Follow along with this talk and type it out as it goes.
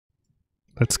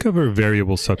Let's cover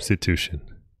variable substitution.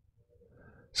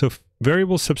 So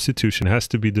variable substitution has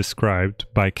to be described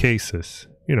by cases.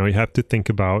 You know, you have to think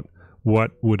about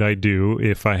what would I do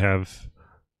if I have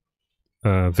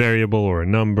a variable or a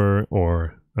number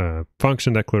or a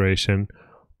function declaration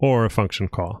or a function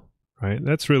call, right?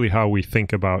 That's really how we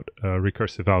think about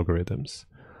recursive algorithms.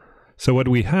 So what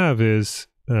we have is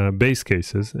base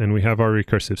cases, and we have our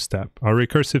recursive step. Our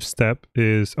recursive step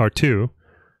is R2.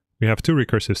 We have two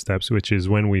recursive steps, which is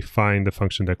when we find the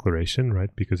function declaration, right?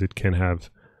 Because it can have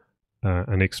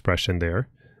an expression there,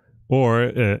 or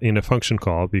in a function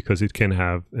call, because it can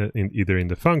have either in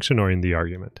the function or in the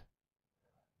argument.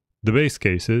 The base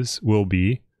cases will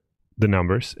be the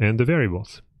numbers and the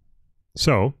variables.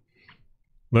 So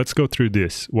let's go through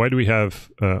this. Why do we have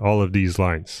all of these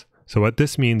lines? So what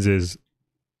this means is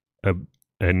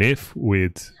an if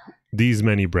with these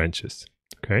many branches.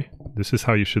 Okay, this is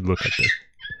how you should look at this.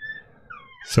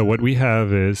 So what we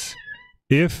have is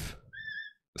if,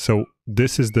 so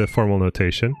this is the formal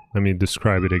notation. Let me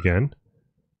describe it again.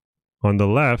 On the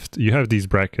left, you have these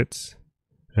brackets,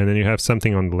 and then you have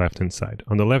something on the left-hand side.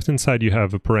 On the left-hand side, you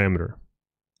have a parameter.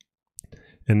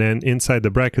 And then inside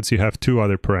the brackets, you have two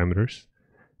other parameters.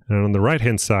 And on the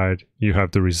right-hand side, you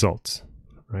have the results,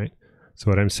 right?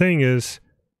 So what I'm saying is,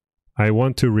 I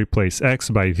want to replace x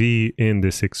by v in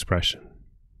this expression,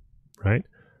 right?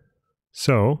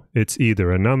 So it's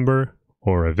either a number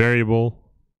or a variable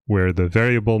where the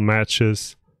variable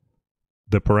matches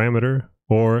the parameter,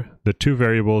 or the two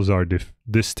variables are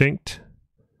distinct,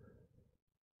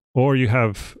 or you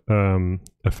have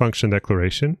a function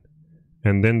declaration.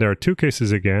 And then there are two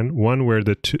cases again, one where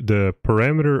the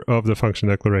parameter of the function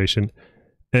declaration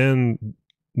and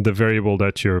the variable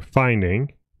that you're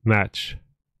finding match.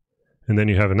 And then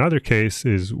you have another case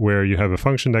is where you have a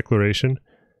function declaration,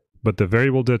 but the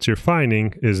variable that you're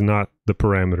finding is not the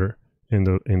parameter in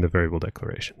the variable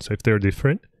declaration. So if they're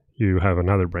different, you have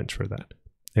another branch for that.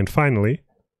 And finally,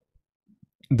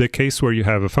 the case where you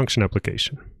have a function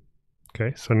application.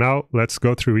 Okay, so now let's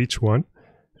go through each one,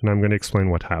 and I'm going to explain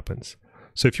what happens.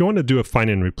 So if you want to do a find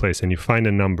and replace and you find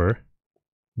a number,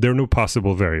 there are no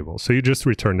possible variables, so you just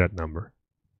return that number,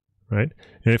 right?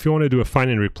 And if you want to do a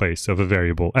find and replace of a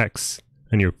variable x,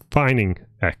 and you're finding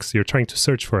x, you're trying to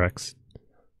search for x,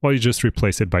 well, you just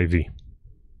replace it by v,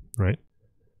 right?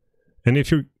 And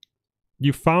if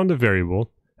you found a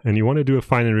variable and you want to do a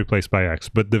find and replace by x,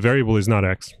 but the variable is not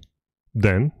x,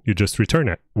 then you just return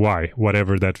it, y,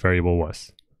 whatever that variable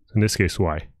was. In this case,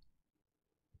 y.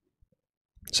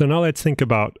 So now let's think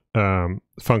about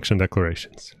function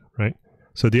declarations, right?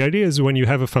 So the idea is when you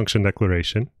have a function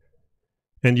declaration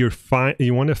and you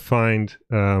want to find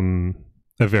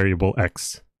a variable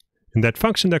x, and that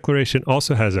function declaration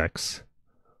also has x.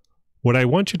 What I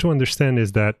want you to understand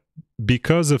is that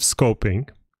because of scoping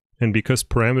and because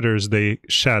parameters, they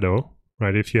shadow,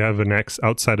 right? If you have an x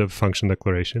outside of function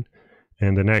declaration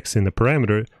and an x in the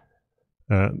parameter,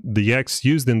 the x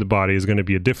used in the body is going to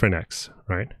be a different x,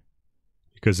 right?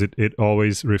 Because it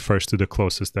always refers to the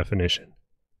closest definition.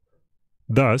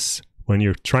 Thus, when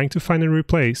you're trying to find and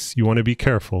replace, you want to be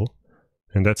careful.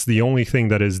 And that's the only thing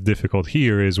that is difficult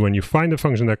here is when you find a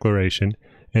function declaration,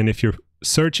 and if you're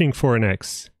searching for an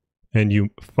x, and you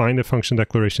find a function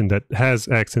declaration that has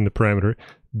x in the parameter,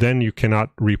 then you cannot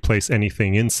replace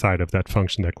anything inside of that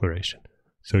function declaration.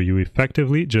 So you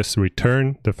effectively just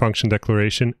return the function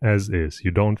declaration as is.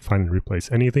 You don't find and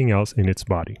replace anything else in its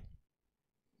body.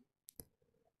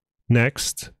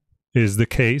 Next is the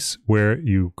case where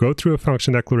you go through a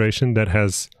function declaration that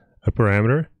has a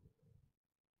parameter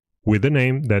with a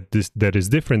name that is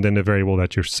different than the variable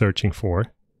that you're searching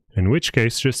for, in which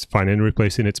case just find and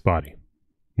replace in its body.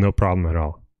 No problem at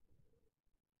all.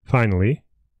 Finally,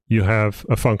 you have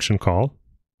a function call,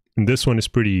 and this one is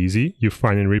pretty easy. You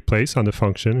find and replace on the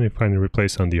function, and you find and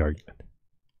replace on the argument.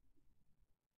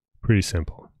 Pretty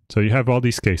simple. So you have all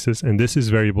these cases, and this is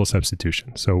variable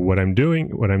substitution. So what I'm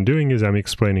doing is I'm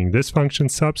explaining this function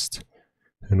subst,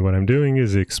 and what I'm doing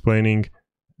is explaining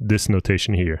this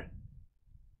notation here.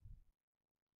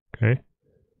 Okay?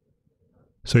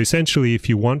 So essentially, if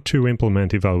you want to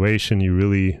implement evaluation, you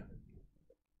really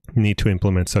need to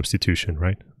implement substitution,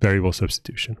 right? Variable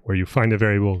substitution, where you find a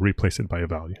variable, replace it by a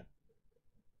value.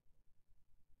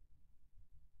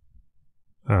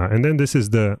 And then this is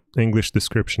the English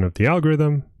description of the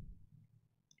algorithm.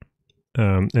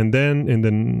 And then in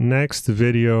the next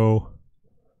video,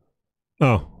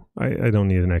 oh, I don't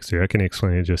need the next video. I can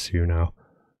explain it just here now.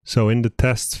 So in the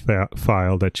test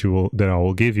file that I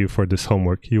will give you for this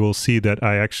homework, you will see that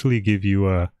I actually give you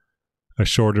a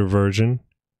shorter version,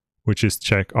 which is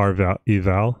check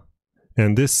eval.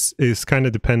 And this is kind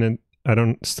of dependent I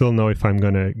don't still know if I'm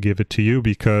going to give it to you,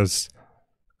 because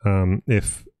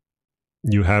if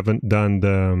you haven't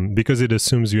done because it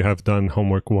assumes you have done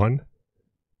homework 2,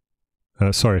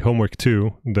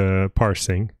 the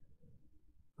parsing.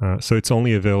 So it's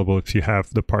only available if you have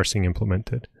the parsing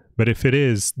implemented. But if it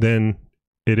is, then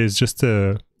it is just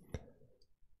a,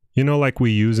 like we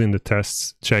use in the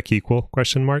tests, check equal ?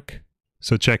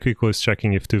 So check equal is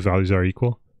checking if two values are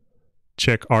equal.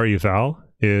 Check reval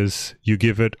is you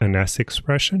give it an S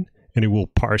expression and it will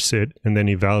parse it and then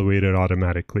evaluate it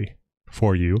automatically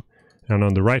for you. And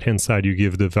on the right hand side, you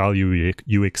give the value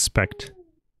you expect.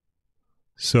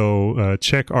 So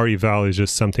check reval is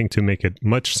just something to make it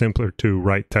much simpler to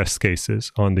write test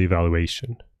cases on the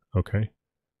evaluation. Okay.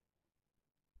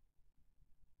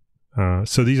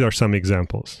 So these are some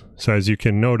examples. So as you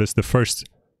can notice, the first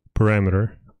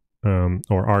parameter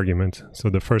or argument, so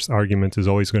the first argument is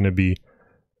always going to be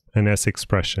an S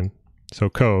expression. So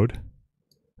code.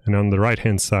 And on the right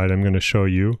hand side, I'm going to show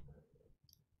you,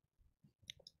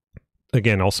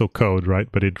 again, also code, right?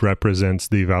 But it represents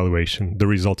the evaluation, the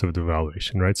result of the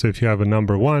evaluation, right? So if you have a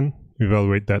number 1, you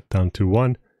evaluate that down to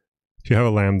 1. If you have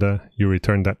a lambda, you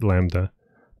return that lambda.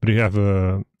 But if you have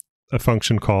a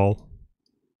function call,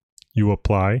 you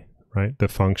apply, right, the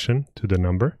function to the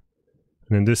number.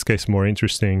 And in this case, more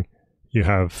interesting, you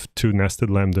have 2 nested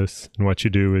lambdas. And what you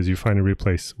do is you find and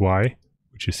replace y,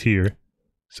 which is here.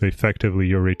 So effectively,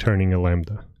 you're returning a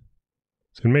lambda.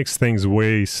 So it makes things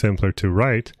way simpler to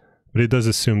write, but it does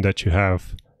assume that you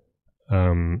have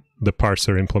the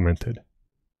parser implemented.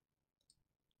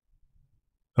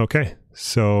 Okay,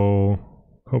 so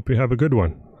hope you have a good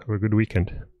one. Have a good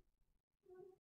weekend.